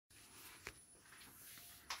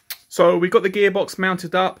So we got the gearbox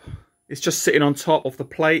mounted up. It's just sitting on top of the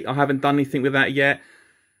plate. I haven't done anything with that yet.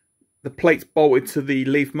 The plate's bolted to the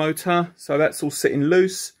Leaf motor, so that's all sitting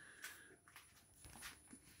loose.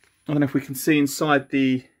 I don't know if we can see inside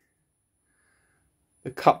the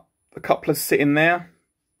coupler's sitting there.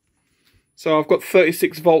 So I've got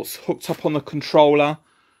 36 volts hooked up on the controller.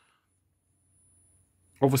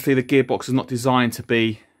 Obviously the gearbox is not designed to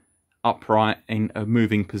be upright in a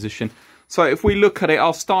moving position. So if we look at it,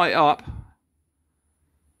 I'll start it up.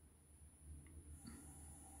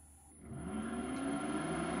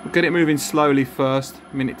 We'll get it moving slowly first.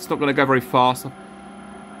 I mean, it's not going to go very fast.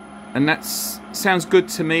 And that sounds good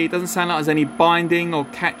to me. It doesn't sound like there's any binding or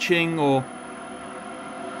catching or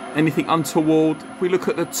anything untoward. If we look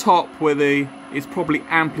at the top where it's probably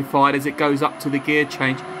amplified as it goes up to the gear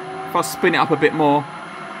change. If I spin it up a bit more,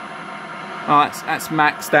 that's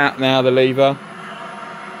maxed out now, the lever.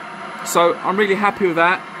 So I'm really happy with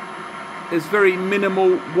that. There's very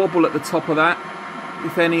minimal wobble at the top of that,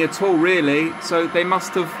 if any at all really. So they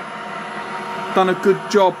must have done a good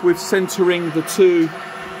job with centering the two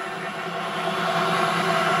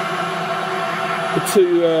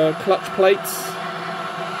clutch plates.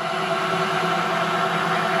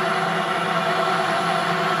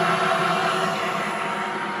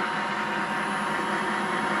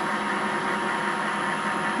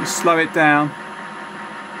 You slow it down.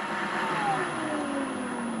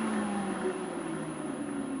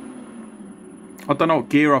 I don't know what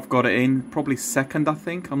gear I've got it in, probably second I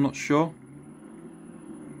think, I'm not sure.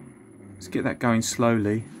 Let's get that going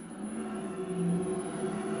slowly.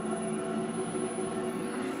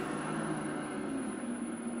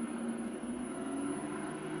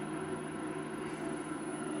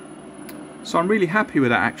 So I'm really happy with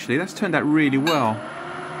that actually, that's turned out really well.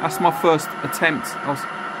 That's my first attempt. I was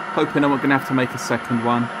hoping I'm not going to have to make a second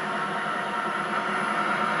one.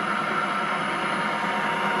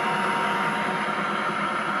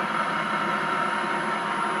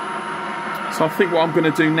 So I think what I'm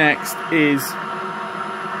going to do next is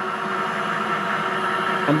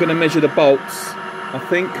I'm going to measure the bolts. I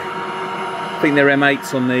think they're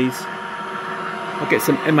M8s on these. I'll get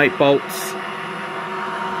some M8 bolts.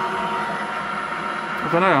 I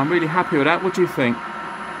don't know, I'm really happy with that. What do you think?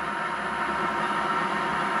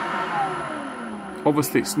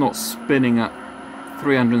 Obviously it's not spinning at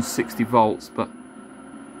 360 volts, but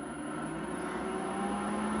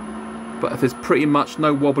if there's pretty much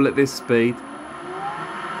no wobble at this speed.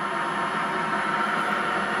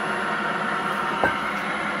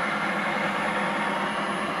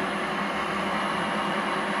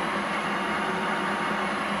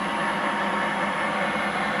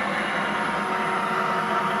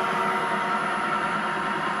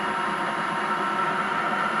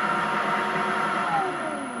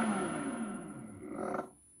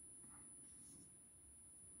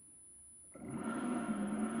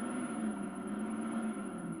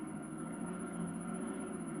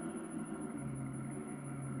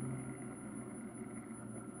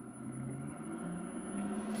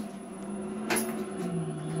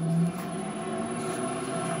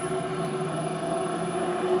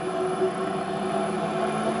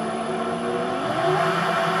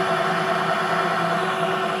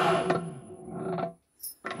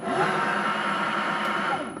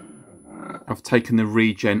 I've taken the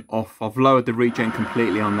regen off. I've lowered the regen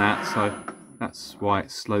completely on that, so that's why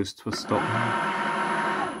it slows to a stop.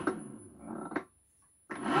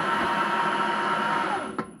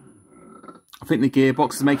 I think the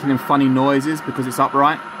gearbox is making them funny noises because it's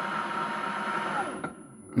upright.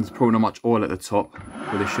 There's probably not much oil at the top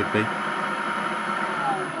where there should be.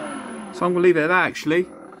 So I'm going to leave it at that actually.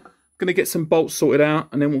 I'm going to get some bolts sorted out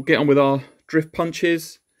and then we'll get on with our drift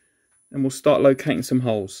punches and we'll start locating some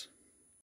holes.